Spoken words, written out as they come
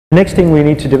Next thing we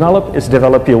need to develop is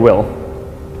develop your will.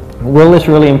 Will is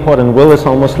really important. Will is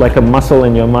almost like a muscle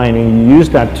in your mind, and you use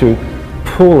that to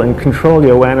pull and control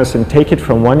your awareness and take it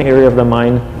from one area of the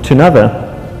mind to another.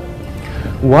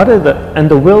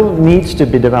 And the will needs to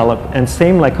be developed, and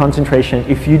same like concentration,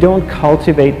 if you don't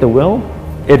cultivate the will,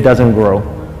 it doesn't grow.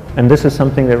 And this is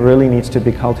something that really needs to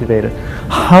be cultivated.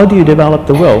 How do you develop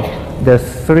the will? There are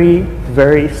three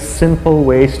very simple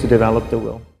ways to develop the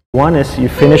will. One is you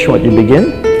finish what you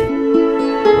begin.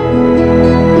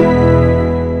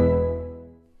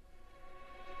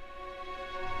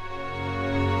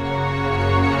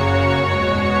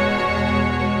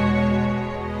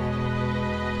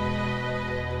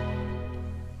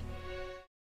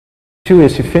 Two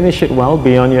is you finish it well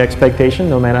beyond your expectation,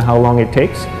 no matter how long it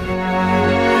takes.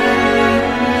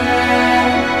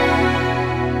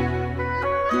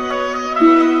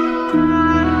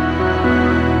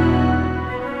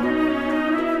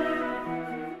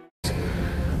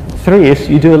 Three is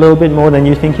you do a little bit more than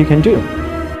you think you can do.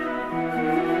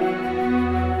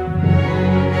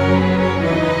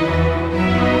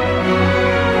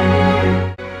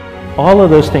 All of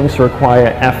those things require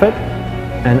effort,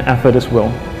 and effort is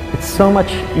will. It's so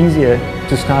much easier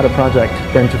to start a project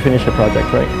than to finish a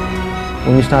project, right?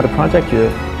 When you start a project,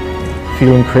 you're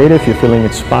feeling creative, you're feeling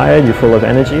inspired, you're full of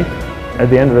energy. At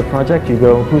the end of the project, you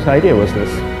go, whose idea was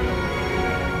this?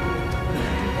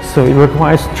 So it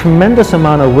requires tremendous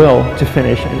amount of will to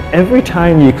finish, and every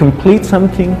time you complete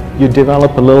something, you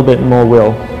develop a little bit more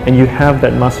will, and you have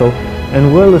that muscle.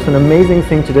 And will is an amazing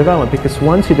thing to develop, because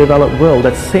once you develop will,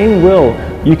 that same will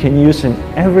you can use in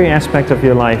every aspect of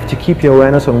your life to keep your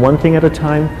awareness on one thing at a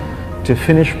time, to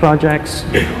finish projects,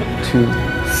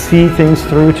 to see things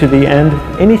through to the end,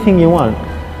 anything you want.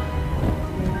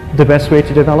 The best way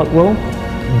to develop will?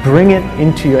 Bring it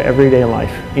into your everyday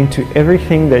life, into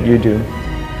everything that you do.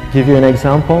 Give you an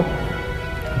example,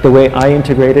 the way I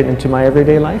integrate it into my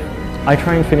everyday life, I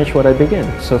try and finish what I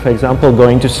begin. So for example,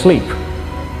 going to sleep.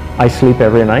 I sleep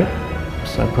every night,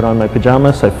 so I put on my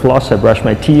pajamas, I floss, I brush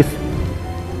my teeth,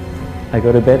 I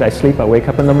go to bed, I sleep, I wake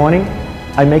up in the morning,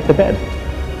 I make the bed.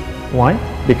 Why?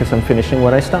 Because I'm finishing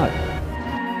what I start.